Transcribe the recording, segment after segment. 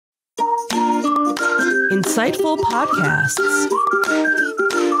Insightful podcasts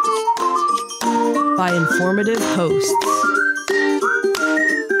by informative hosts.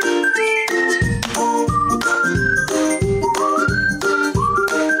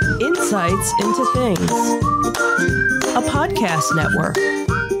 Insights into Things, a podcast network.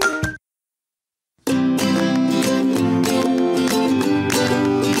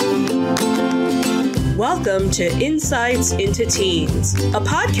 Welcome to Insights into Teens, a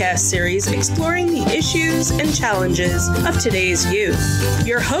podcast series exploring the issues and challenges of today's youth.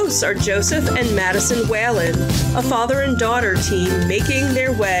 Your hosts are Joseph and Madison Whalen, a father and daughter team making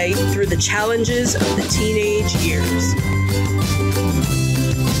their way through the challenges of the teenage years.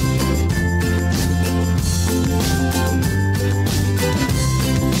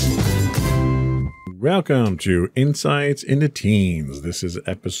 Welcome to Insights into Teens. This is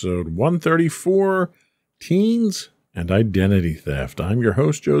episode 134, Teens and Identity Theft. I'm your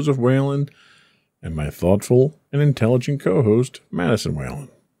host, Joseph Whalen, and my thoughtful and intelligent co-host, Madison Whalen.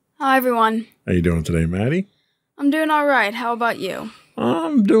 Hi, everyone. How you doing today, Maddie? I'm doing all right. How about you?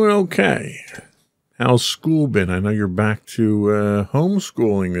 I'm doing okay. How's school been? I know you're back to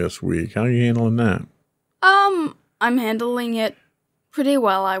homeschooling this week. How are you handling that? I'm handling it pretty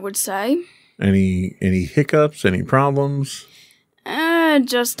well, I would say. Any hiccups? Any problems?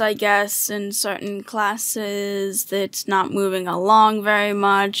 Just, I guess, in certain classes, it's not moving along very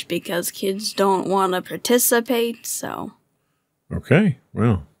much because kids don't want to participate, so. Okay,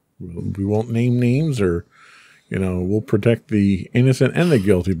 well, we won't name names or, we'll protect the innocent and the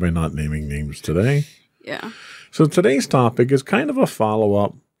guilty by not naming names today. Yeah. So today's topic is kind of a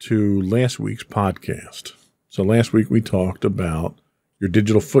follow-up to last week's podcast. So last week we talked about your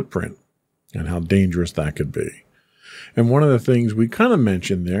digital footprint and how dangerous that could be. And one of the things we kind of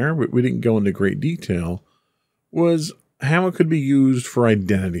mentioned there, but we didn't go into great detail, was how it could be used for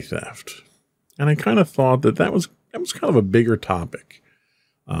identity theft. And I kind of thought that was kind of a bigger topic.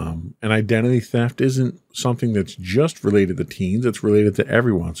 And identity theft isn't something that's just related to teens, it's related to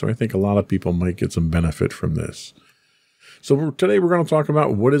everyone. So I think a lot of people might get some benefit from this. So today we're going to talk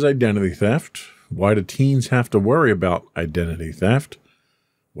about what is identity theft, why do teens have to worry about identity theft,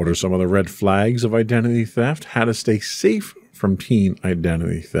 what are some of the red flags of identity theft? How to stay safe from teen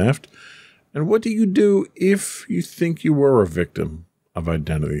identity theft? And what do you do if you think you were a victim of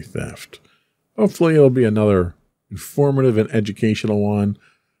identity theft? Hopefully it'll be another informative and educational one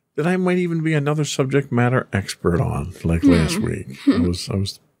that I might even be another subject matter expert on, like last week. I was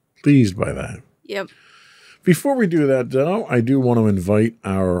pleased by that. Yep. Before we do that, though, I do want to invite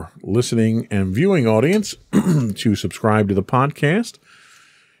our listening and viewing audience to subscribe to the podcast.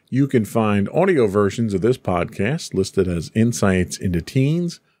 You can find audio versions of this podcast listed as Insights into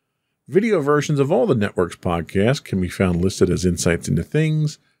Teens. Video versions of all the network's podcasts can be found listed as Insights into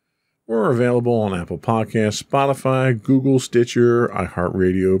Things. We're available on Apple Podcasts, Spotify, Google, Stitcher,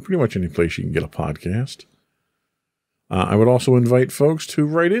 iHeartRadio, pretty much any place you can get a podcast. I would also invite folks to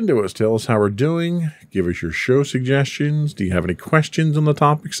write into us, tell us how we're doing, give us your show suggestions. Do you have any questions on the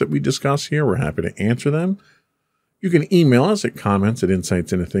topics that we discuss here? We're happy to answer them. You can email us at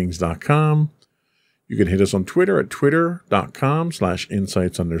comments@insightsintothings.com. You can hit us on Twitter at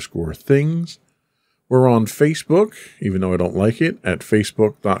twitter.com/insights_things. We're on Facebook, even though I don't like it, at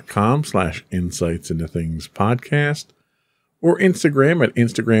facebook.com/insightsintothingspodcast, or Instagram at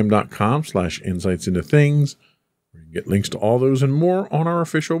instagram.com/insightsintothings. You can get links to all those and more on our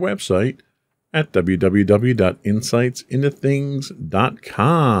official website at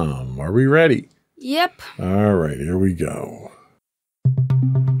www.insightsintothings.com. Are we ready? Yep. All right, here we go.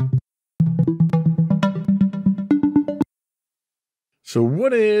 So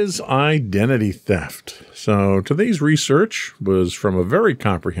what is identity theft? So today's research was from a very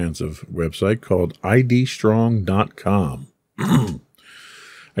comprehensive website called idstrong.com.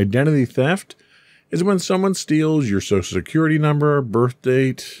 Identity theft is when someone steals your social security number, birth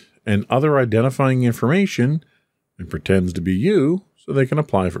date, and other identifying information and pretends to be you, so they can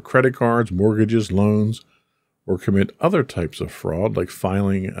apply for credit cards, mortgages, loans, or commit other types of fraud like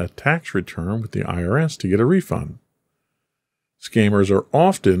filing a tax return with the IRS to get a refund. Scammers are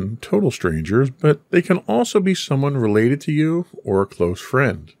often total strangers, but they can also be someone related to you or a close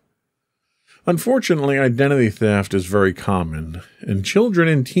friend. Unfortunately, identity theft is very common, and children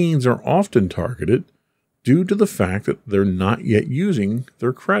and teens are often targeted due to the fact that they're not yet using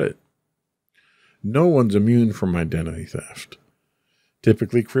their credit. No one's immune from identity theft.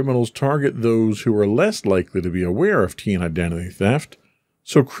 Typically, criminals target those who are less likely to be aware of teen identity theft,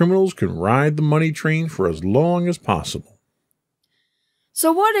 so criminals can ride the money train for as long as possible.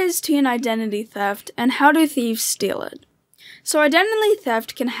 So what is teen identity theft, and how do thieves steal it? So identity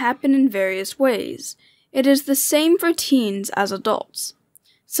theft can happen in various ways. It is the same for teens as adults.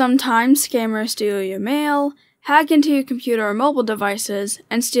 Sometimes scammers steal your mail, hack into your computer or mobile devices,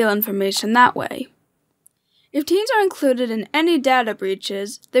 and steal information that way. If teens are included in any data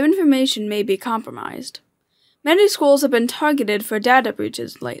breaches, their information may be compromised. Many schools have been targeted for data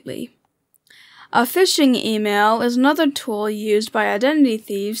breaches lately. A phishing email is another tool used by identity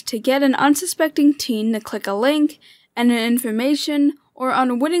thieves to get an unsuspecting teen to click a link, enter information, or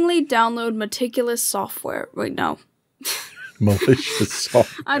unwittingly download meticulous software. Wait, no. Malicious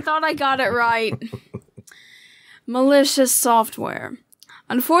software. I thought I got it right. Malicious software.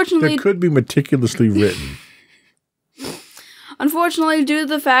 Unfortunately, That could be meticulously written. Unfortunately, due to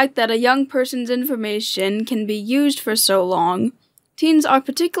the fact that a young person's information can be used for so long, teens are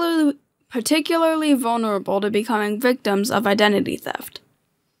particularly vulnerable to becoming victims of identity theft.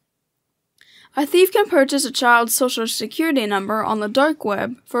 A thief can purchase a child's social security number on the dark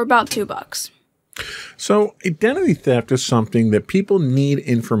web for about $2. So identity theft is something that people need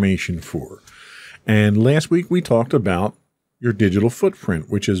information for. And last week we talked about your digital footprint,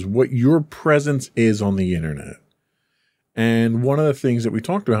 which is what your presence is on the internet. And one of the things that we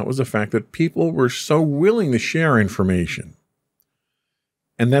talked about was the fact that people were so willing to share information.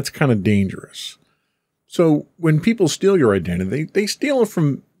 And that's kind of dangerous. So when people steal your identity, they steal it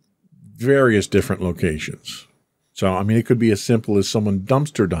from various different locations. So, I mean, it could be as simple as someone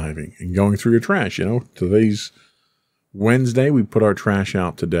dumpster diving and going through your trash. You know, today's Wednesday, we put our trash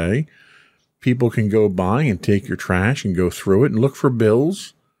out today. People can go by and take your trash and go through it and look for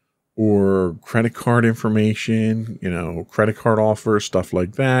bills or credit card information, you know, credit card offers, stuff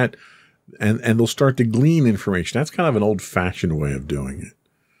like that. And they'll start to glean information. That's kind of an old-fashioned way of doing it.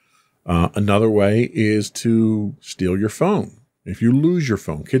 Another way is to steal your phone. If you lose your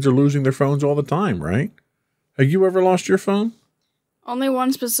phone, kids are losing their phones all the time, right? Have you ever lost your phone? Only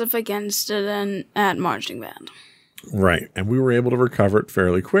one specific incident at marching band. Right, and we were able to recover it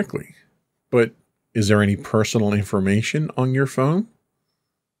fairly quickly. But is there any personal information on your phone?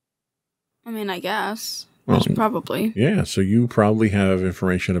 I mean, I guess. Well, Probably. Yeah, so you probably have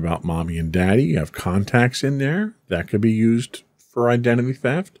information about mommy and daddy. You have contacts in there. That could be used for identity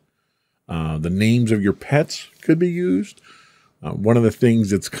theft. The names of your pets could be used. One of the things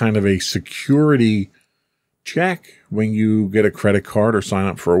that's kind of a security check when you get a credit card or sign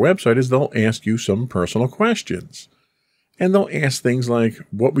up for a website is they'll ask you some personal questions. And they'll ask things like,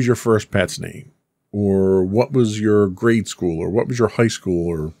 what was your first pet's name? Or what was your grade school? Or what was your high school?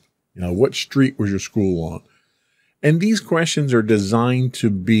 Or, you know, what street was your school on? And these questions are designed to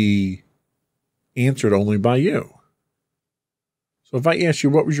be answered only by you. So if I asked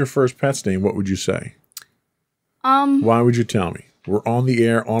you, what was your first pet's name? What would you say? Why would you tell me? We're on the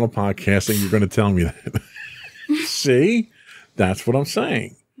air, on a podcast, and you're going to tell me that. See? That's what I'm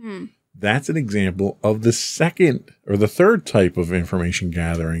saying. That's an example of the second or the third type of information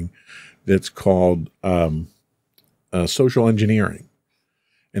gathering that's called social engineering.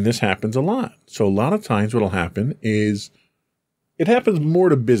 And this happens a lot. So a lot of times what will happen is it happens more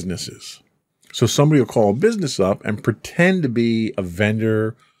to businesses. So somebody will call a business up and pretend to be a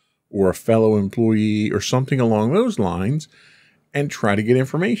vendor or a fellow employee or something along those lines and try to get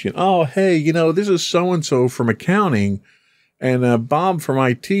information. Oh, hey, you know, this is so-and-so from accounting, and Bob from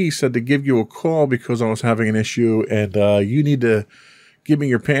IT said to give you a call because I was having an issue, and you need to give me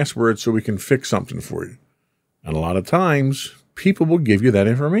your password so we can fix something for you. And a lot of times, people will give you that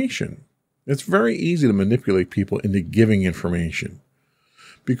information. It's very easy to manipulate people into giving information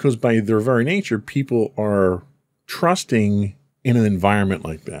because by their very nature, people are trusting in an environment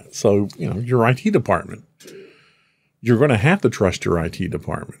like that. So, you know, your IT department, you're going to have to trust your IT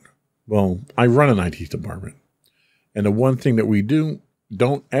department. Well, I run an IT department. And the one thing that we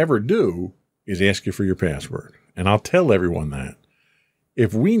don't ever do is ask you for your password. And I'll tell everyone that.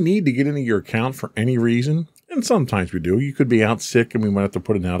 If we need to get into your account for any reason, and sometimes we do, you could be out sick and we might have to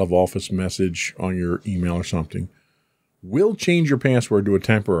put an out-of-office message on your email or something. We'll change your password to a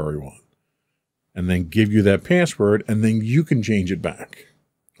temporary one and then give you that password, and then you can change it back.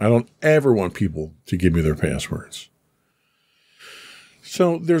 I don't ever want people to give me their passwords.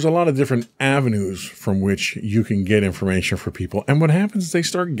 So there's a lot of different avenues from which you can get information for people. And what happens is they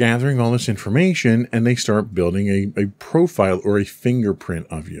start gathering all this information and they start building a profile or a fingerprint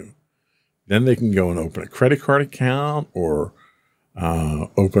of you. Then they can go and open a credit card account or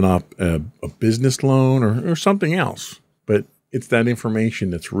open up a business loan or something else. But it's that information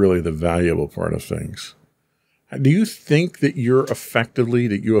that's really the valuable part of things. Do you think that you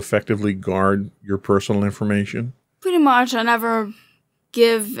effectively guard your personal information? Pretty much. I never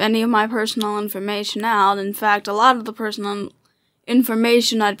give any of my personal information out. In fact, a lot of the personal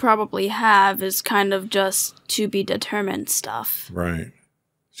information I'd probably have is kind of just to be determined stuff. Right.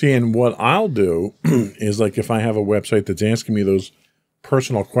 See, and what I'll do is, like, if I have a website that's asking me those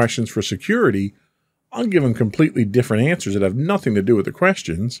personal questions for security, I'll give them completely different answers that have nothing to do with the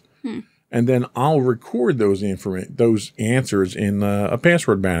questions. And then I'll record those answers in a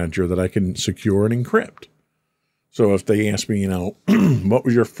password manager that I can secure and encrypt. So if they ask me, what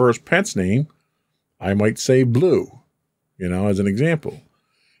was your first pet's name? I might say Blue, as an example.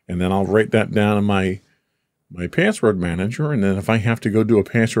 And then I'll write that down in my password manager. And then if I have to go do a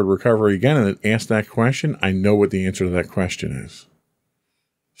password recovery again and it asks that question, I know what the answer to that question is.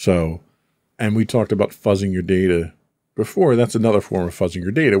 So, and we talked about fuzzing your data before. That's another form of fuzzing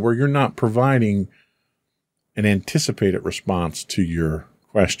your data where you're not providing an anticipated response to your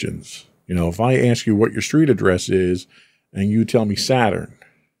questions. If I ask you what your street address is and you tell me Saturn,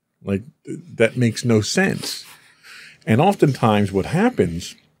 like, that makes no sense. And oftentimes what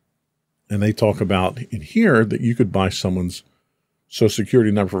happens, and they talk about in here that you could buy someone's Social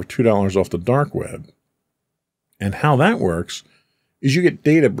Security number for $2 off the dark web. And how that works is you get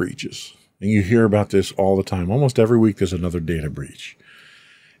data breaches. And you hear about this all the time. Almost every week there's another data breach.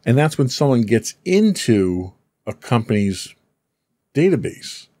 And that's when someone gets into a company's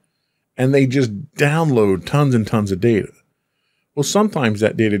database and they just download tons and tons of data. Well, sometimes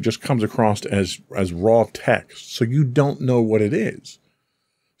that data just comes across as raw text, so you don't know what it is.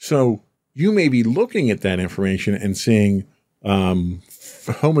 So you may be looking at that information and seeing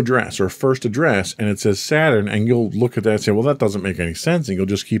home address or first address, and it says Saturn, and you'll look at that and say, well, that doesn't make any sense, and you'll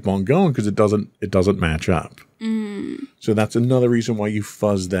just keep on going because it doesn't match up. So that's another reason why you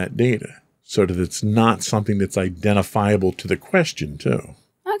fuzz that data, so that it's not something that's identifiable to the question too.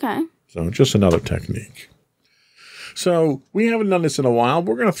 Okay. So just another technique. So we haven't done this in a while.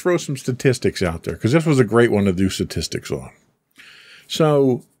 We're going to throw some statistics out there because this was a great one to do statistics on.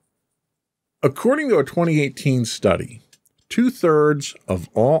 So according to a 2018 study, 2/3 of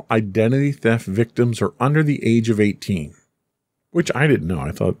all identity theft victims are under the age of 18, which I didn't know.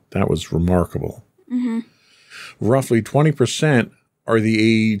 I thought that was remarkable. Roughly 20%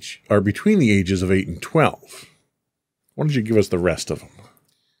 are between the ages of 8 and 12. Why don't you give us the rest of them?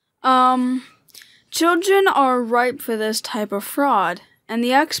 Children are ripe for this type of fraud, and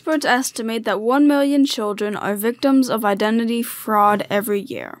the experts estimate that 1 million children are victims of identity fraud every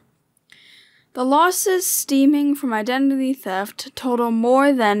year. The losses stemming from identity theft total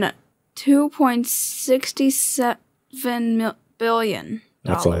more than $2.67 billion.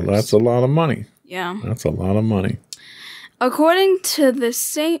 That's a lot of money. Yeah. That's a lot of money. According to the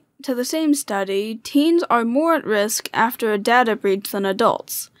same study, teens are more at risk after a data breach than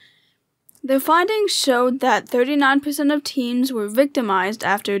adults. The findings showed that 39% of teens were victimized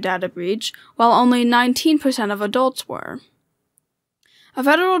after a data breach, while only 19% of adults were. The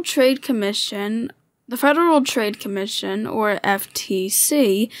Federal Trade Commission, or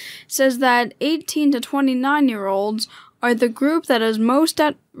FTC, says that 18 to 29-year-olds are the group that is most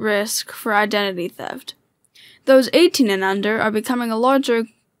at risk for identity theft. Those 18 and under are becoming a larger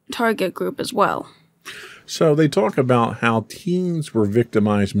target group as well. So they talk about how teens were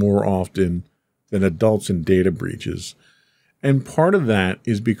victimized more often than adults in data breaches. And part of that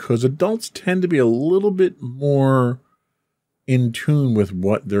is because adults tend to be a little bit more in tune with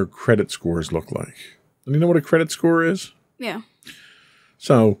what their credit scores look like. And you know what a credit score is? Yeah.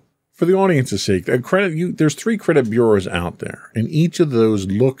 So for the audience's sake, there's 3 credit bureaus out there, and each of those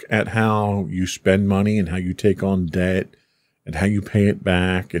look at how you spend money and how you take on debt and how you pay it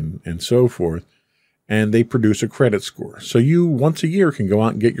back and so forth. And they produce a credit score. So you, once a year, can go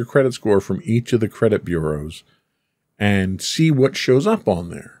out and get your credit score from each of the credit bureaus and see what shows up on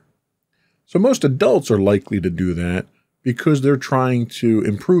there. So most adults are likely to do that because they're trying to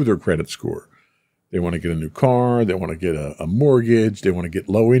improve their credit score. They want to get a new car, they want to get a mortgage, they want to get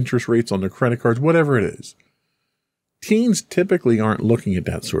low interest rates on their credit cards, whatever it is. Teens typically aren't looking at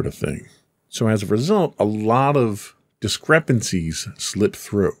that sort of thing. So as a result, a lot of discrepancies slip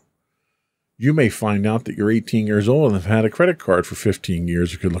through. You may find out that you're 18 years old and have had a credit card for 15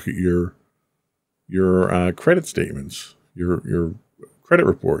 years. You could look at your credit statements, your credit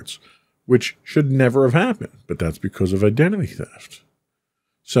reports, which should never have happened, but that's because of identity theft.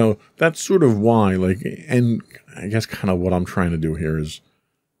 So that's sort of why, and I guess kind of what I'm trying to do here is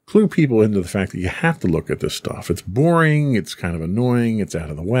clue people into the fact that you have to look at this stuff. It's boring, it's kind of annoying, it's out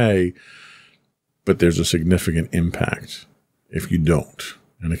of the way, but there's a significant impact if you don't.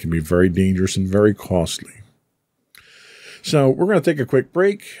 And it can be very dangerous and very costly. So we're going to take a quick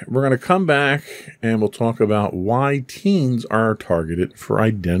break. We're going to come back and we'll talk about why teens are targeted for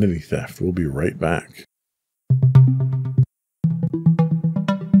identity theft. We'll be right back.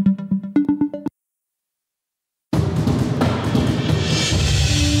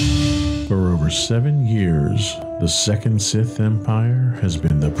 7 years, the Second Sith Empire has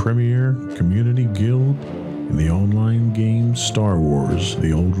been the premier community guild in the online game Star Wars: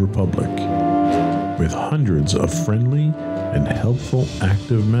 The Old Republic. With hundreds of friendly and helpful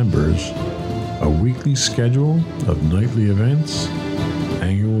active members, a weekly schedule of nightly events,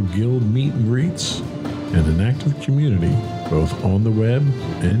 annual guild meet and greets, and an active community both on the web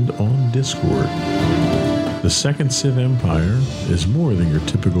and on Discord. The Second Sith Empire is more than your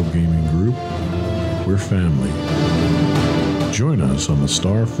typical gaming group. We're family. Join us on the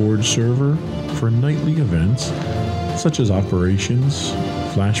Starforge server for nightly events such as operations,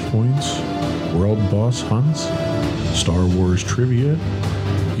 flashpoints, world boss hunts, Star Wars trivia,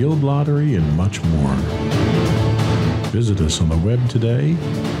 guild lottery, and much more. Visit us on the web today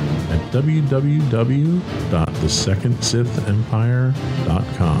at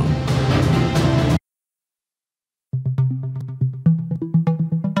www.thesecondsithempire.com.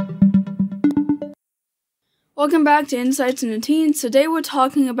 Welcome back to Insights into Teens. Today we're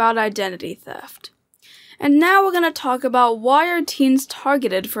talking about identity theft. And now we're going to talk about why are teens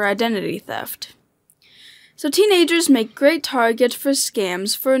targeted for identity theft. So teenagers make great targets for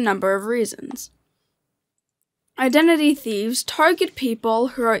scams for a number of reasons. Identity thieves target people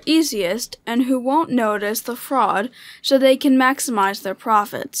who are easiest and who won't notice the fraud so they can maximize their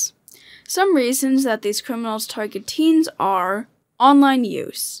profits. Some reasons that these criminals target teens are online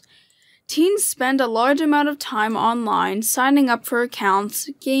use. Teens spend a large amount of time online signing up for accounts,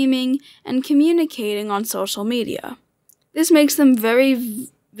 gaming, and communicating on social media. This makes them very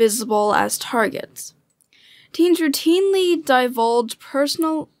visible as targets. Teens routinely divulge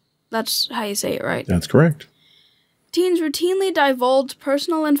personal... That's how you say it, right? That's correct. Teens routinely divulge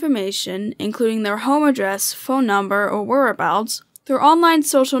personal information, including their home address, phone number, or whereabouts, through online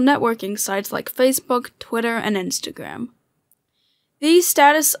social networking sites like Facebook, Twitter, and Instagram. These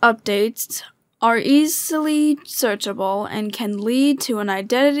status updates are easily searchable and can lead to an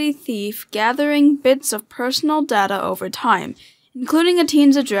identity thief gathering bits of personal data over time, including a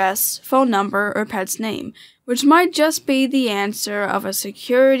teen's address, phone number, or pet's name, which might just be the answer of a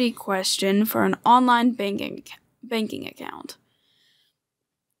security question for an online banking account.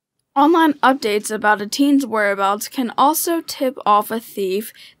 Online updates about a teen's whereabouts can also tip off a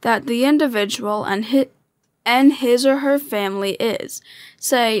thief that the individual and his or her family is,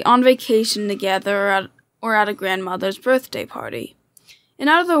 say, on vacation together or at a grandmother's birthday party. In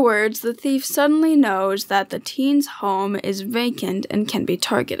other words, the thief suddenly knows that the teen's home is vacant and can be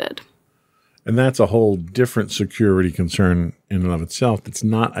targeted. And that's a whole different security concern in and of itself. It's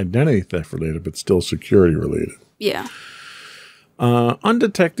not identity theft related, but still security related. Yeah.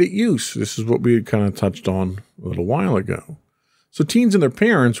 Undetected use. This is what we had kind of touched on a little while ago. So teens and their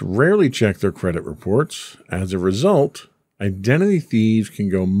parents rarely check their credit reports. As a result, identity thieves can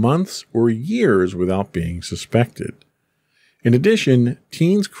go months or years without being suspected. In addition,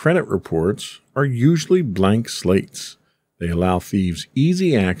 teens' credit reports are usually blank slates. They allow thieves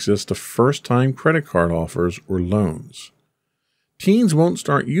easy access to first-time credit card offers or loans. Teens won't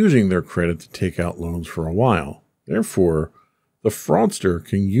start using their credit to take out loans for a while. Therefore, the fraudster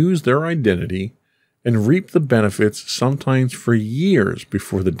can use their identity and reap the benefits sometimes for years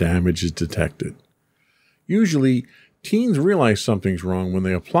before the damage is detected. Usually, teens realize something's wrong when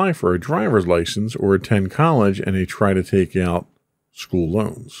they apply for a driver's license or attend college and they try to take out school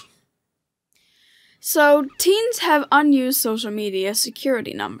loans. So, teens have unused social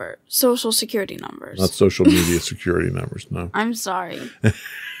security numbers. Not social media security numbers, no. I'm sorry.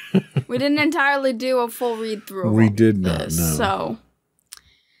 We didn't entirely do a full read-through. We did not, this, no. So,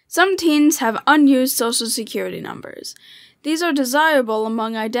 some teens have unused social security numbers. These are desirable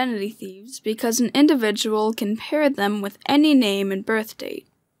among identity thieves because an individual can pair them with any name and birth date.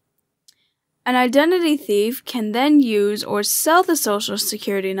 An identity thief can then use or sell the social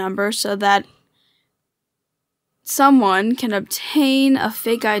security number so that someone can obtain a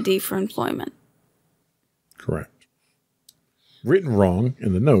fake ID for employment. Correct. Written wrong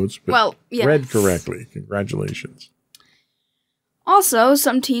in the notes, but yes. Read correctly. Congratulations. Also,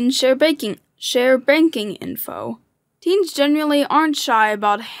 some teens share banking info. Teens generally aren't shy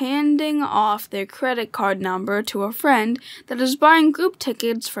about handing off their credit card number to a friend that is buying group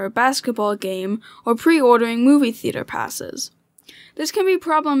tickets for a basketball game or pre-ordering movie theater passes. This can be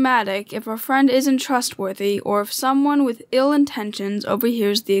problematic if a friend isn't trustworthy or if someone with ill intentions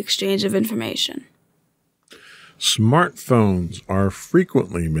overhears the exchange of information. Smartphones are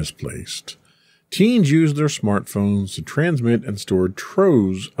frequently misplaced. Teens use their smartphones to transmit and store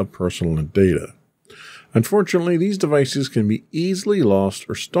troves of personal data. Unfortunately, these devices can be easily lost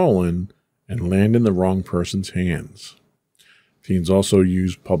or stolen and land in the wrong person's hands. Teens also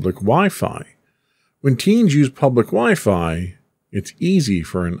use public Wi-Fi, When teens use public Wi-Fi, it's easy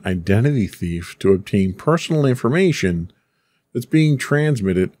for an identity thief to obtain personal information that's being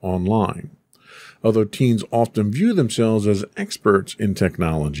transmitted online. Although teens often view themselves as experts in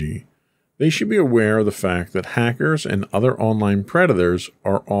technology, they should be aware of the fact that hackers and other online predators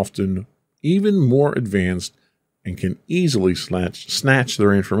are often even more advanced and can easily snatch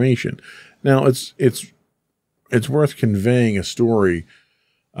their information. Now, it's worth conveying a story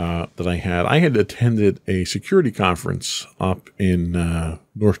that I had. I had attended a security conference up in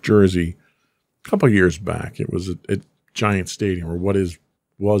North Jersey a couple of years back. It was at Giant Stadium, or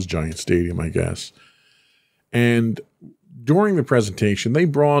was Giant Stadium, I guess. And during the presentation, they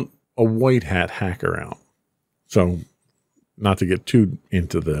brought a white hat hacker out. So, not to get too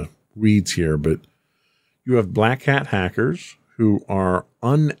into the weeds here, but you have black hat hackers who are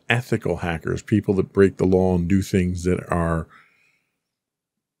unethical hackers, people that break the law and do things that are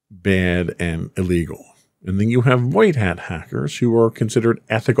bad and illegal. And then you have white hat hackers who are considered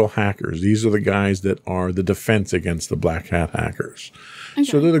ethical hackers. These are the guys that are the defense against the black hat hackers. Okay.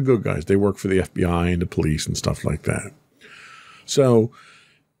 So they're the good guys. They work for the FBI and the police and stuff like that. So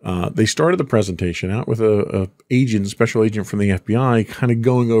they started the presentation out with a special agent from the FBI kind of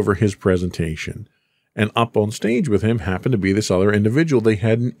going over his presentation. And up on stage with him happened to be this other individual they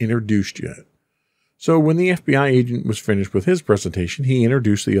hadn't introduced yet. So when the FBI agent was finished with his presentation, he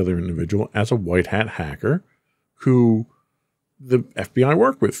introduced the other individual as a white hat hacker who the FBI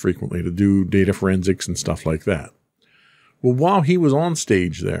worked with frequently to do data forensics and stuff like that. Well, while he was on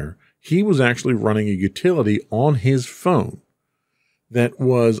stage there, he was actually running a utility on his phone that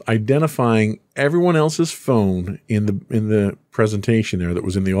was identifying everyone else's phone in the presentation there that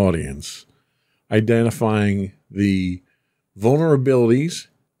was in the audience, identifying the vulnerabilities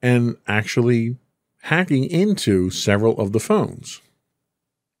and actually hacking into several of the phones.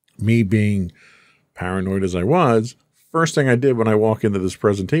 Me being paranoid as I was, first thing I did when I walked into this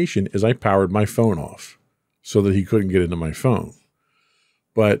presentation is I powered my phone off so that he couldn't get into my phone.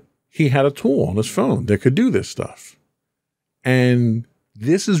 But he had a tool on his phone that could do this stuff. And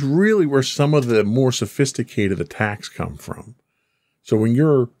this is really where some of the more sophisticated attacks come from. So when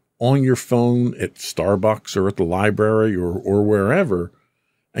you're on your phone at Starbucks or at the library or wherever,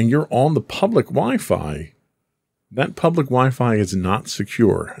 and you're on the public Wi-Fi, that public Wi-Fi is not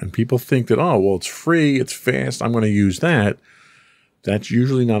secure. And people think that, oh, well, it's free, it's fast, I'm going to use that. That's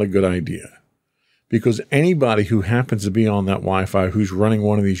usually not a good idea. Because anybody who happens to be on that Wi-Fi who's running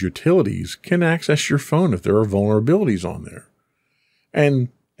one of these utilities can access your phone if there are vulnerabilities on there. And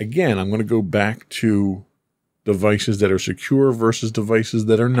again, I'm going to go back to devices that are secure versus devices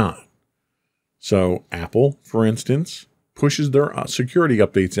that are not. So Apple, for instance, pushes their security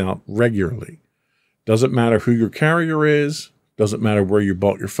updates out regularly. Doesn't matter who your carrier is, doesn't matter where you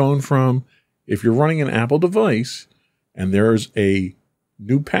bought your phone from. If you're running an Apple device and there's a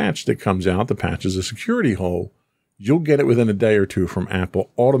new patch that comes out that patches a security hole, you'll get it within a day or two from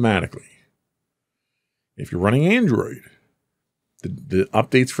Apple automatically. If you're running Android, the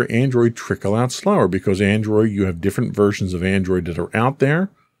updates for Android trickle out slower because Android, you have different versions of Android that are out there.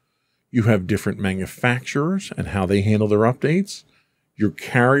 You have different manufacturers and how they handle their updates. Your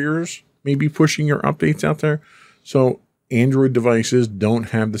carriers may be pushing your updates out there. So Android devices don't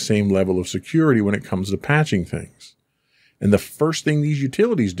have the same level of security when it comes to patching things. And the first thing these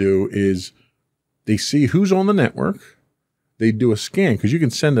utilities do is they see who's on the network. They do a scan because you can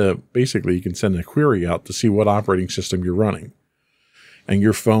send a query out to see what operating system you're running. And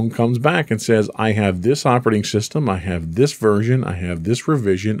your phone comes back and says, I have this operating system, I have this version, I have this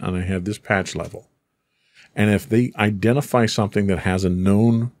revision, and I have this patch level. And if they identify something that has a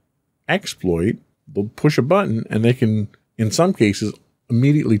known exploit, they'll push a button and they can, in some cases,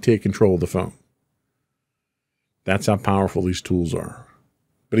 immediately take control of the phone. That's how powerful these tools are.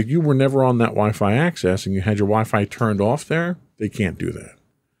 But if you were never on that Wi-Fi access and you had your Wi-Fi turned off there, they can't do that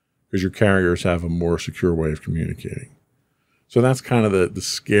because your carriers have a more secure way of communicating. So that's kind of the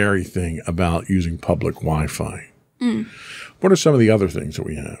scary thing about using public Wi-Fi. What are some of the other things that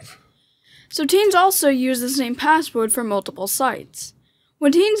we have? So teens also use the same password for multiple sites.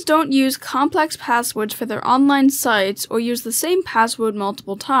 When teens don't use complex passwords for their online sites or use the same password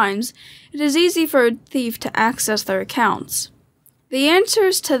multiple times, it is easy for a thief to access their accounts. The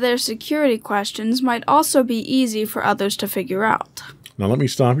answers to their security questions might also be easy for others to figure out. Now let me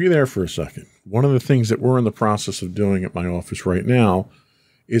stop you there for a second. One of the things that we're in the process of doing at my office right now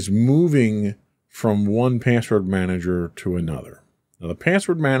is moving from one password manager to another. Now, the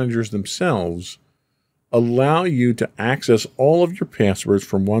password managers themselves allow you to access all of your passwords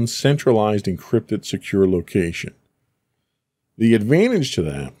from one centralized, encrypted, secure location. The advantage to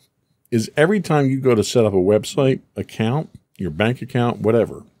that is every time you go to set up a website account, your bank account,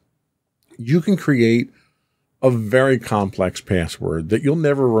 whatever, you can create a very complex password that you'll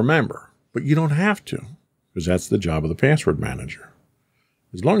never remember, but you don't have to, because that's the job of the password manager.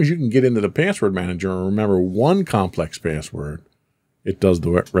 As long as you can get into the password manager and remember one complex password, it does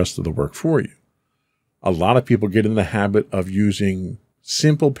the rest of the work for you. A lot of people get in the habit of using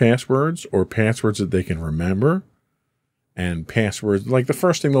simple passwords or passwords that they can remember, and passwords, like the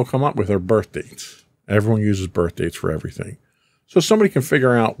first thing they'll come up with are birth dates. Everyone uses birth dates for everything. So somebody can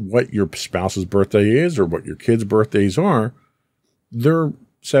figure out what your spouse's birthday is or what your kids' birthdays are. They're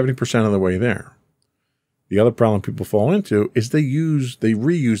 70% of the way there. The other problem people fall into is they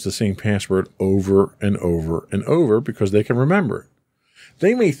reuse the same password over and over and over because they can remember it.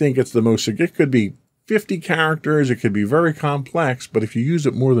 They may think it's it could be 50 characters, it could be very complex, but if you use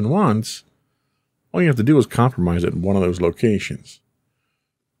it more than once, all you have to do is compromise it in one of those locations.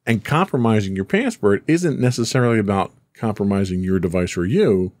 And compromising your password isn't necessarily about compromising your device or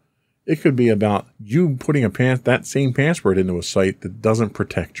you. It could be about you putting that same password into a site that doesn't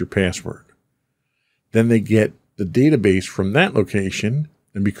protect your password. Then they get the database from that location,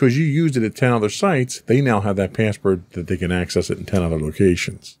 and because you used it at 10 other sites, they now have that password that they can access it in 10 other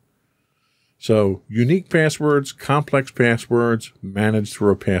locations. So unique passwords, complex passwords, managed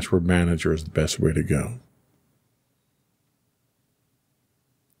through a password manager is the best way to go.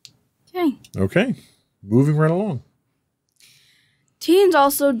 Okay, moving right along. Teens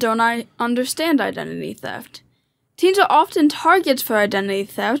also don't understand identity theft. Teens are often targets for identity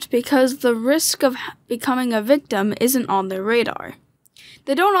theft because the risk of becoming a victim isn't on their radar.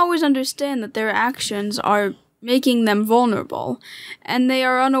 They don't always understand that their actions are making them vulnerable, and they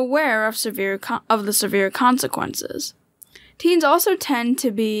are unaware of the severe consequences. Teens also tend to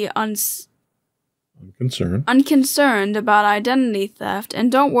be unconcerned about identity theft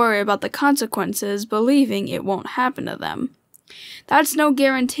and don't worry about the consequences, believing it won't happen to them. That's no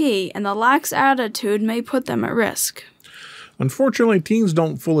guarantee, and the lax attitude may put them at risk. Unfortunately, teens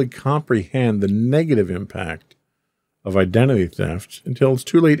don't fully comprehend the negative impact of identity theft until it's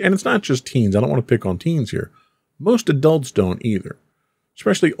too late. And it's not just teens. I don't want to pick on teens here. Most adults don't either,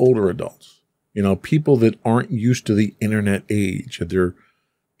 especially older adults. You know, people that aren't used to the internet age. They're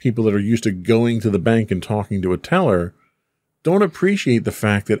people that are used to going to the bank and talking to a teller, don't appreciate the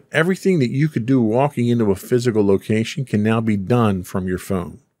fact that everything that you could do walking into a physical location can now be done from your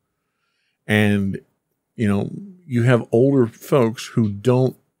phone. And, you know, you have older folks who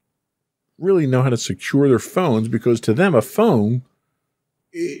don't really know how to secure their phones because to them a phone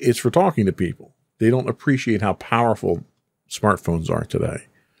is for talking to people. They don't appreciate how powerful smartphones are today.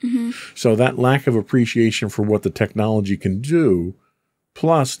 Mm-hmm. So that lack of appreciation for what the technology can do,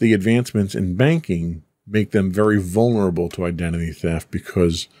 plus the advancements in banking, make them very vulnerable to identity theft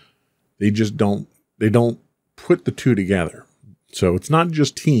because they don't put the two together. So it's not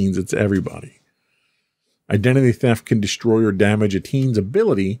just teens, it's everybody. Identity theft can destroy or damage a teen's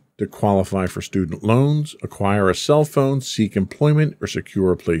ability to qualify for student loans, acquire a cell phone, seek employment, or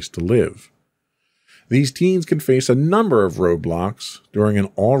secure a place to live. These teens can face a number of roadblocks during an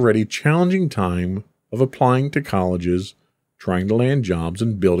already challenging time of applying to colleges, trying to land jobs,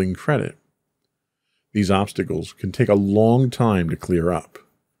 and building credit. These obstacles can take a long time to clear up.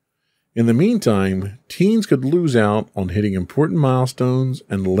 In the meantime, teens could lose out on hitting important milestones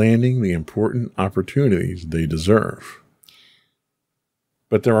and landing the important opportunities they deserve.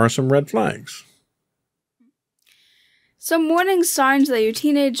 But there are some red flags. Some warning signs that your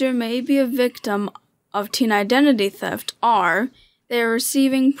teenager may be a victim of teen identity theft are they are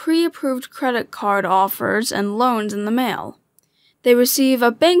receiving pre-approved credit card offers and loans in the mail. They receive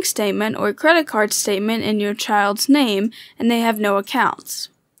a bank statement or credit card statement in your child's name, and they have no accounts.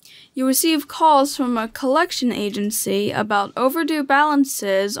 You receive calls from a collection agency about overdue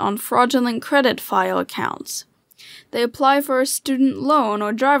balances on fraudulent credit file accounts. They apply for a student loan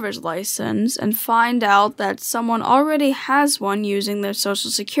or driver's license and find out that someone already has one using their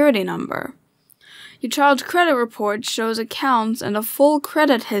social security number. Your child's credit report shows accounts and a full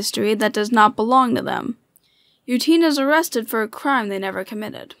credit history that does not belong to them. Your teen is arrested for a crime they never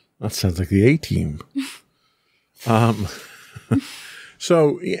committed. That sounds like the A-Team.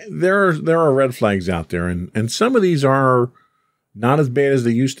 So yeah, there are red flags out there, and some of these are not as bad as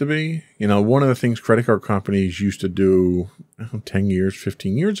they used to be. You know, one of the things credit card companies used to do 10 years,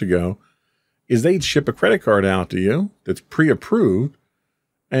 15 years ago is they'd ship a credit card out to you that's pre-approved,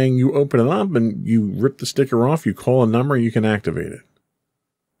 and you open it up and you rip the sticker off, you call a number, and you can activate it.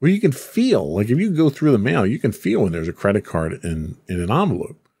 Well, you can feel, like if you go through the mail, you can feel when there's a credit card in an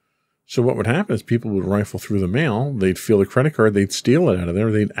envelope. So what would happen is people would rifle through the mail, they'd feel the credit card, they'd steal it out of there,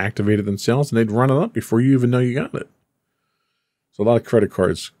 they'd activate it themselves, and they'd run it up before you even know you got it. So a lot of credit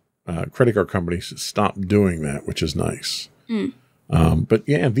card companies stopped doing that, which is nice. But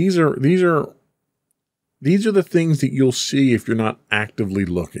yeah, these are the things that you'll see if you're not actively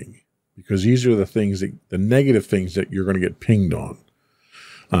looking, because these are the negative things that you're going to get pinged on.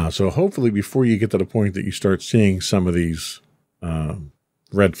 So hopefully before you get to the point that you start seeing some of these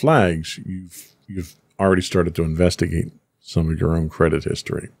red flags, you've already started to investigate some of your own credit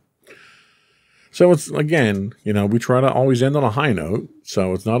history. So it's, again, we try to always end on a high note,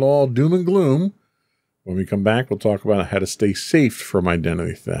 so it's not all doom and gloom. When we come back, we'll talk about how to stay safe from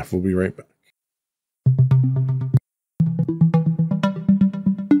identity theft. We'll be right back.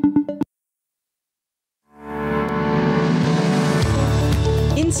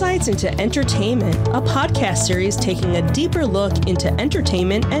 Insights into Entertainment, a podcast series taking a deeper look into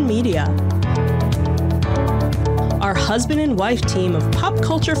entertainment and media. Our husband and wife team of pop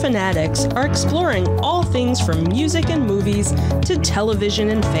culture fanatics are exploring all things from music and movies to television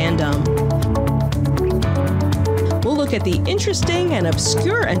and fandom. We'll look at the interesting and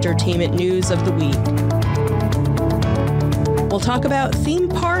obscure entertainment news of the week. We'll talk about theme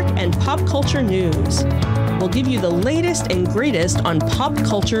park and pop culture news. We'll give you the latest and greatest on pop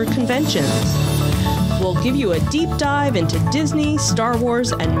culture conventions. We'll give you a deep dive into Disney, Star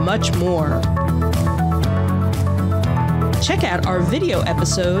Wars, and much more. Check out our video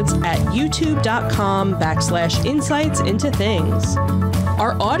episodes at youtube.com/insightsintothings.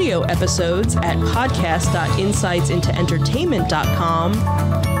 Our audio episodes at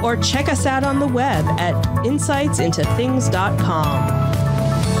podcast.insightsintoentertainment.com, or check us out on the web at insightsintothings.com.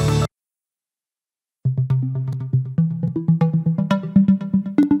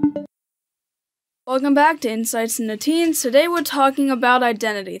 Welcome back to Insights into Teens. Today we're talking about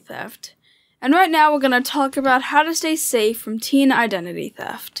identity theft. And right now we're going to talk about how to stay safe from teen identity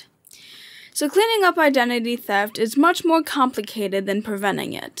theft. So cleaning up identity theft is much more complicated than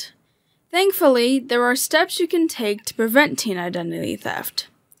preventing it. Thankfully, there are steps you can take to prevent teen identity theft.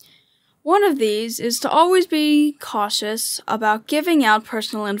 One of these is to always be cautious about giving out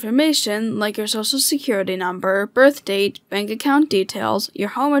personal information like your social security number, birth date, bank account details, your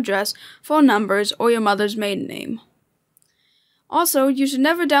home address, phone numbers, or your mother's maiden name. Also, you should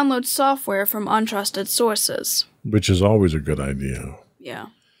never download software from untrusted sources. Which is always a good idea. Yeah.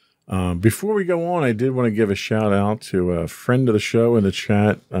 Before we go on, I did want to give a shout out to a friend of the show in the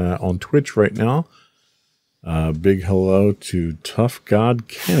chat on Twitch right now. Big hello to Tough God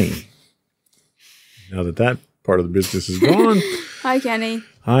Kenny. Now that part of the business is gone. Hi, Kenny.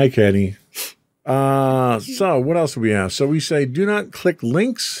 Hi, Kenny. So what else do we have? So we say, do not click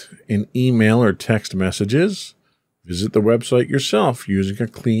links in email or text messages. Visit the website yourself using a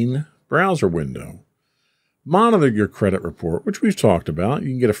clean browser window. Monitor your credit report, which we've talked about. You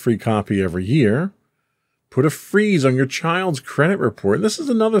can get a free copy every year. Put a freeze on your child's credit report. And this is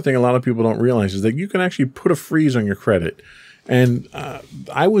another thing a lot of people don't realize, is that you can actually put a freeze on your credit. And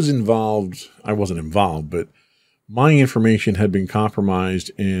I wasn't involved, but my information had been compromised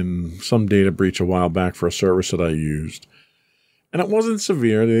in some data breach a while back for a service that I used. And it wasn't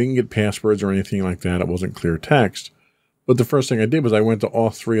severe. They didn't get passwords or anything like that. It wasn't clear text. But the first thing I did was I went to all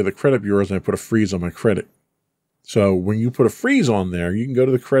three of the credit bureaus and I put a freeze on my credit. So when you put a freeze on there, you can go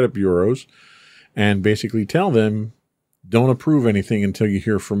to the credit bureaus and basically tell them, don't approve anything until you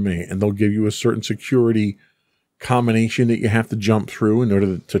hear from me. And they'll give you a certain security combination that you have to jump through in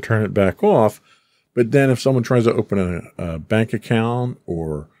order to turn it back off. But then if someone tries to open a bank account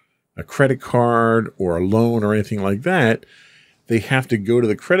or a credit card or a loan or anything like that, they have to go to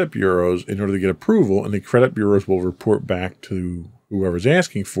the credit bureaus in order to get approval, and the credit bureaus will report back to whoever's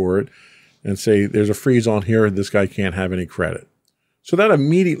asking for it and say, there's a freeze on here and this guy can't have any credit. So that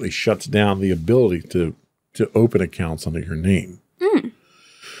immediately shuts down the ability to open accounts under your name.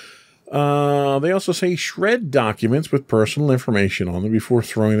 They also say shred documents with personal information on them before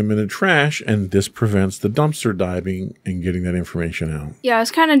throwing them in the trash, and this prevents the dumpster diving and getting that information out. Yeah, I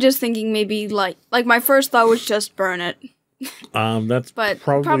was kind of just thinking maybe like my first thought was just burn it. That's but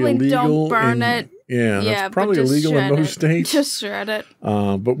probably illegal. Don't burn it. Yeah, that's probably illegal in most states. Just shred it.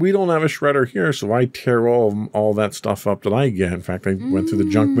 But we don't have a shredder here, so I tear all that stuff up that I get. In fact, I went through the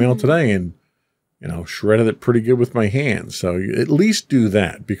junk mail today and shredded it pretty good with my hands. So you at least do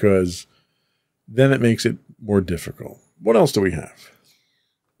that, because then it makes it more difficult. What else do we have?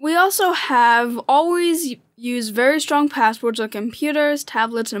 We also have always use very strong passwords on computers,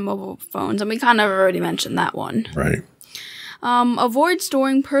 tablets, and mobile phones. And we kind of already mentioned that one. Right. Avoid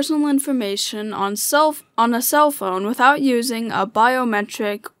storing personal information on a cell phone without using a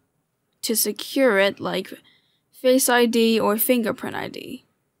biometric to secure it, like Face ID or Fingerprint ID.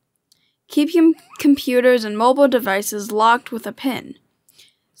 Keep your computers and mobile devices locked with a PIN.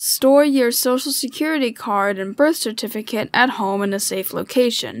 Store your Social Security card and birth certificate at home in a safe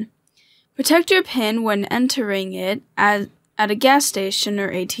location. Protect your PIN when entering it at a gas station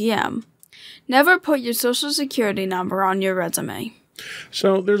or ATM. Never put your Social Security number on your resume.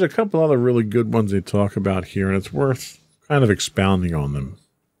 So there's a couple other really good ones they talk about here, and it's worth kind of expounding on them.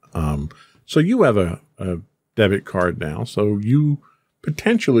 So you have a debit card now, so you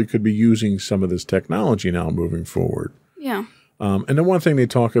potentially could be using some of this technology now moving forward. Yeah. And the one thing they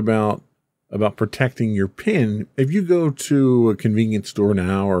talk about protecting your PIN, if you go to a convenience store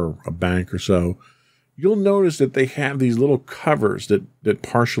now or a bank or so, you'll notice that they have these little covers that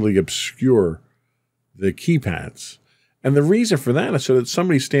partially obscure the keypads. And the reason for that is so that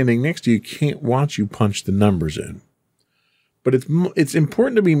somebody standing next to you can't watch you punch the numbers in. But it's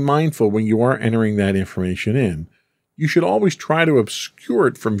important to be mindful when you are entering that information in. You should always try to obscure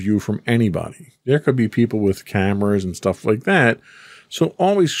it from view from anybody. There could be people with cameras and stuff like that. So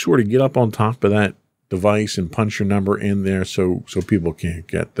always sort of get up on top of that device and punch your number in there so people can't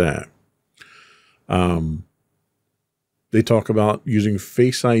get that. They talk about using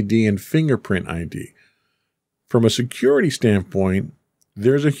Face ID and Fingerprint ID. From a security standpoint,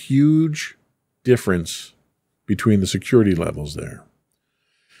 there's a huge difference between the security levels there.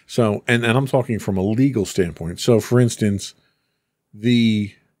 So, and I'm talking from a legal standpoint. So, for instance,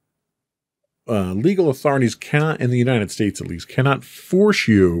 the legal authorities cannot, in the United States at least, cannot force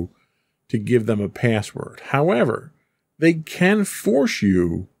you to give them a password. However, they can force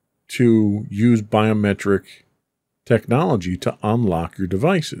you to use biometric technology to unlock your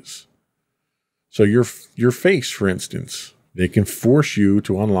devices. So your face, for instance, they can force you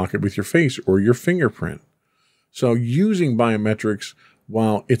to unlock it with your face or your fingerprint. So using biometrics,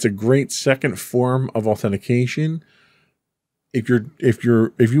 while it's a great second form of authentication, if you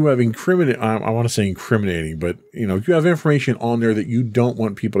have incriminating, I want to say incriminating, but if you have information on there that you don't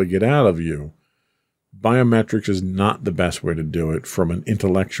want people to get out of you, biometrics is not the best way to do it from an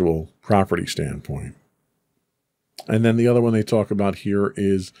intellectual property standpoint. And then the other one they talk about here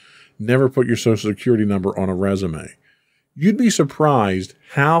is never put your Social Security number on a resume. You'd be surprised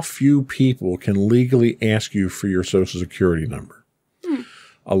how few people can legally ask you for your Social Security number.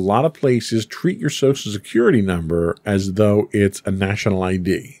 A lot of places treat your Social Security number as though it's a national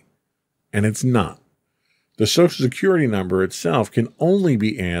ID, and it's not. The Social Security number itself can only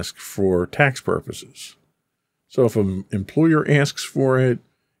be asked for tax purposes. So if an employer asks for it,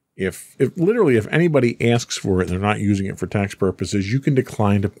 if anybody asks for it and they're not using it for tax purposes, you can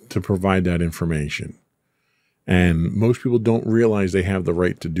decline to provide that information. And most people don't realize they have the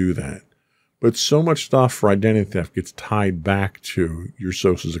right to do that. But so much stuff for identity theft gets tied back to your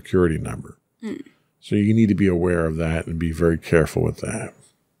Social Security number. So you need to be aware of that and be very careful with that.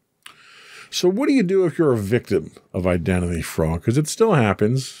 So what do you do if you're a victim of identity fraud? Because it still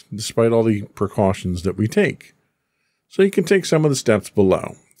happens despite all the precautions that we take. So you can take some of the steps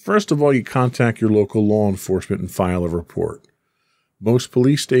below. First of all, you contact your local law enforcement and file a report. Most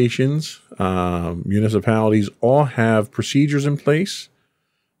police stations, municipalities all have procedures in place.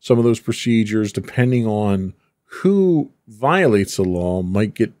 Some of those procedures, depending on who violates the law,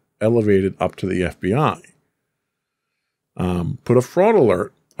 might get elevated up to the FBI. Put a fraud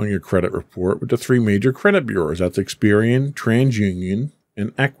alert on your credit report with the 3 major credit bureaus. That's Experian, TransUnion,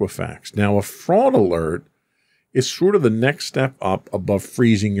 and Equifax. Now, a fraud alert is sort of the next step up above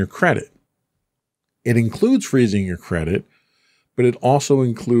freezing your credit. It includes freezing your credit, but it also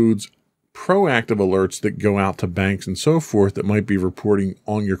includes proactive alerts that go out to banks and so forth that might be reporting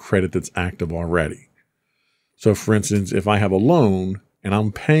on your credit that's active already. So, for instance, if I have a loan and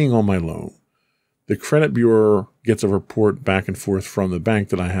I'm paying on my loan, the credit bureau gets a report back and forth from the bank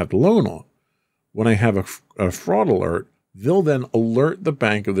that I have the loan on. When I have a fraud alert, they'll then alert the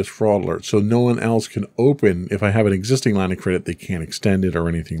bank of this fraud alert so no one else can open. If I have an existing line of credit, they can't extend it or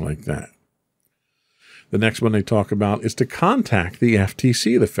anything like that. The next one they talk about is to contact the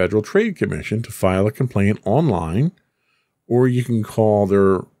FTC, the Federal Trade Commission, to file a complaint online, or you can call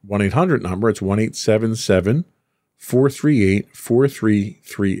their 1-800 number. It's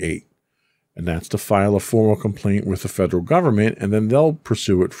 1-877-438-4338. And that's to file a formal complaint with the federal government, and then they'll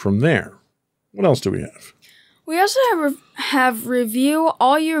pursue it from there. What else do we have? We also have review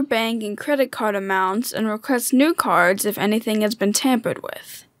all your bank and credit card amounts and request new cards if anything has been tampered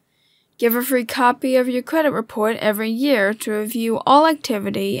with. Give a free copy of your credit report every year to review all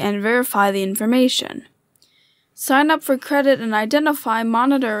activity and verify the information. Sign up for credit and identify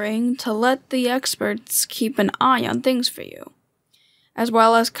monitoring to let the experts keep an eye on things for you. as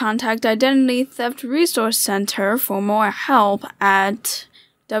well as contact Identity Theft Resource Center for more help at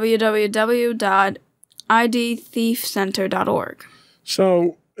www.idthiefcenter.org.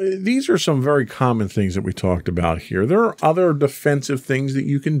 So these are some very common things that we talked about here. There are other defensive things that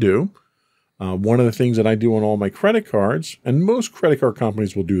you can do. One of the things that I do on all my credit cards, and most credit card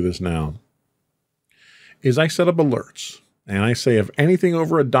companies will do this now, is I set up alerts. And I say, if anything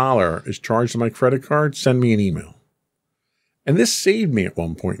over $1 is charged to my credit card, send me an email. And this saved me at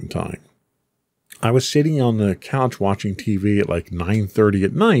one point in time. I was sitting on the couch watching TV at like 9:30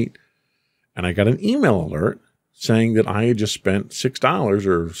 at night, and I got an email alert saying that I had just spent $6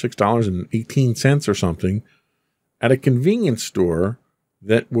 or $6.18 or something at a convenience store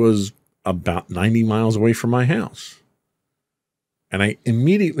that was about 90 miles away from my house. And I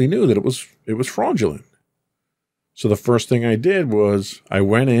immediately knew that it was fraudulent. So the first thing I did was I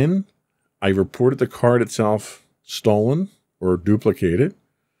went in, I reported the card itself stolen or duplicated.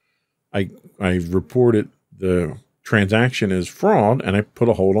 I reported the transaction as fraud, and I put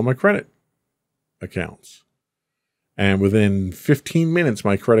a hold on my credit accounts. And within 15 minutes,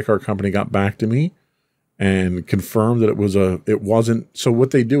 my credit card company got back to me and confirmed that it wasn't. So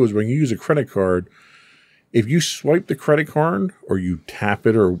what they do is when you use a credit card, if you swipe the credit card or you tap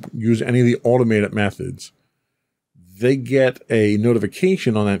it or use any of the automated methods, they get a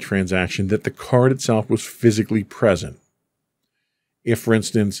notification on that transaction that the card itself was physically present. If, for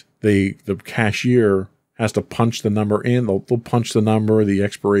instance, the cashier has to punch the number in, they'll punch the number, the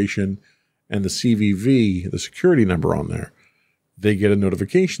expiration, and the CVV, the security number on there. They get a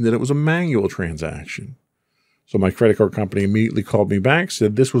notification that it was a manual transaction. So my credit card company immediately called me back,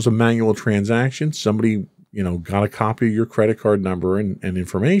 said this was a manual transaction. Somebody, got a copy of your credit card number and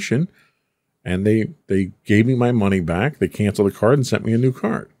information, and they gave me my money back. They canceled the card and sent me a new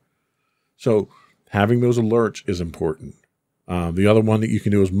card. So having those alerts is important. The other one that you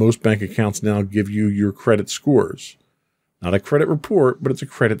can do is most bank accounts now give you your credit scores. Not a credit report, but it's a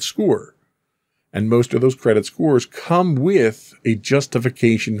credit score. And most of those credit scores come with a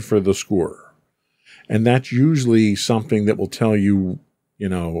justification for the score. And that's usually something that will tell you,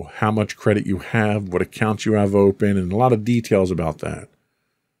 how much credit you have, what accounts you have open, and a lot of details about that.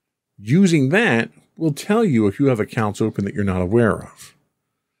 Using that will tell you if you have accounts open that you're not aware of.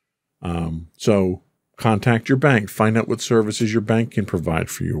 So contact your bank. Find out what services your bank can provide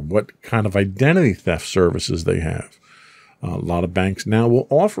for you, what kind of identity theft services they have. A lot of banks now will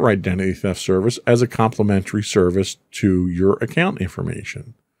offer identity theft service as a complimentary service to your account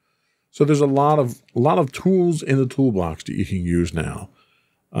information. So there's a lot of tools in the toolbox that you can use now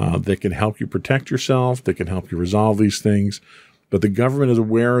that can help you protect yourself, that can help you resolve these things. But the government is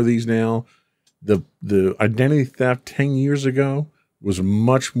aware of these now. The identity theft 10 years ago was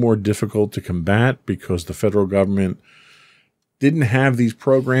much more difficult to combat because the federal government didn't have these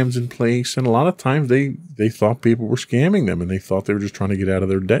programs in place. And a lot of times they thought people were scamming them and they thought they were just trying to get out of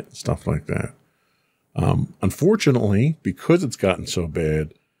their debt and stuff like that. Unfortunately, because it's gotten so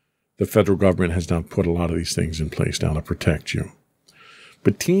bad, the federal government has now put a lot of these things in place now to protect you.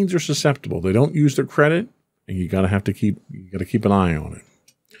 But teens are susceptible. They don't use their credit, and you got to keep an eye on it.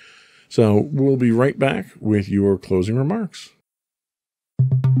 So we'll be right back with your closing remarks.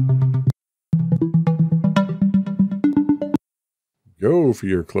 Go for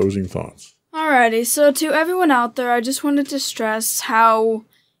your closing thoughts. Alrighty, so to everyone out there, I just wanted to stress how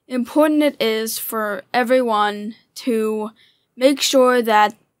important it is for everyone to make sure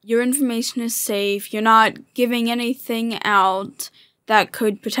that your information is safe. You're not giving anything out that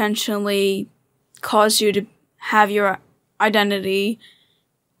could potentially cause you to have your identity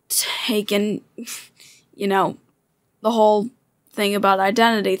taken, the whole thing about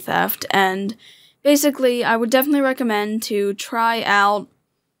identity theft. And basically, I would definitely recommend to try out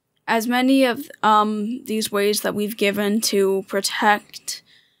as many of these ways that we've given to protect,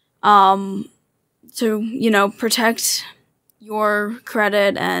 protect your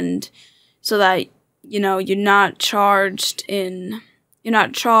credit, and so that you're not charged and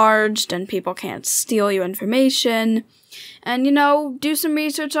people can't steal your information, and do some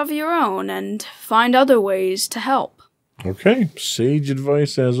research of your own and find other ways to help. Okay, sage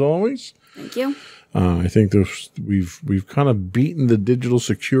advice as always. Thank you. I think we've kind of beaten the digital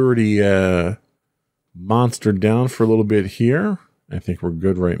security monster down for a little bit here. I think we're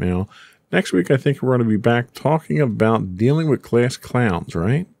good right now. Next week, I think we're going to be back talking about dealing with class clowns,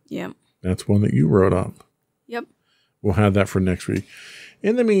 right? Yep. That's one that you wrote up. Yep. We'll have that for next week.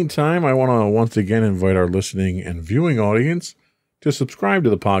 In the meantime, I want to once again invite our listening and viewing audience to subscribe to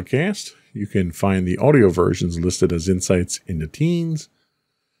the podcast. You can find the audio versions listed as Insights into Teens.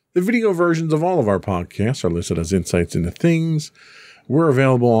 The video versions of all of our podcasts are listed as Insights into Things. We're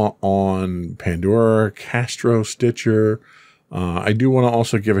available on Pandora, Castro, Stitcher. I do want to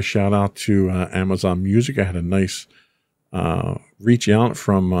also give a shout out to Amazon Music. I had a nice reach out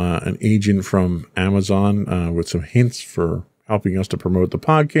from an agent from Amazon with some hints for helping us to promote the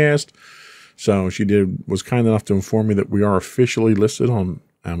podcast. So she was kind enough to inform me that we are officially listed on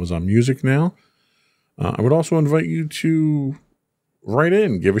Amazon Music now. I would also invite you to write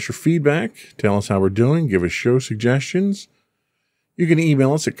in, give us your feedback, tell us how we're doing, give us show suggestions. You can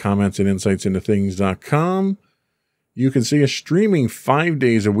email us at comments@insightsintothings.com. You can see us streaming 5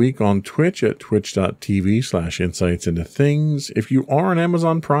 days a week on Twitch at twitch.tv/insightsintothings. If you are an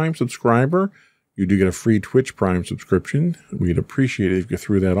Amazon Prime subscriber, you do get a free Twitch Prime subscription. We'd appreciate it if you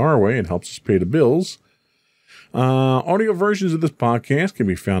threw that our way. It helps us pay the bills. Audio versions of this podcast can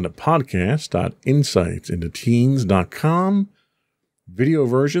be found at podcast.insightsintoteens.com. Video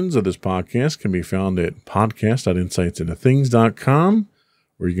versions of this podcast can be found at podcast.insightsintothings.com,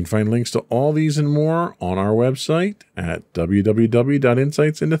 where you can find links to all these and more on our website at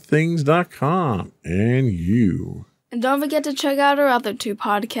www.insightsintothings.com. And don't forget to check out our other two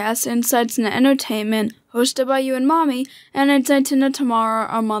podcasts, Insights into Entertainment, hosted by you and Mommy, and Insights into Tomorrow,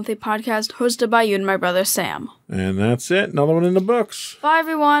 our monthly podcast hosted by you and my brother Sam. And that's it. Another one in the books. Bye,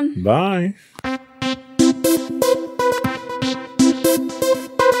 everyone. Bye.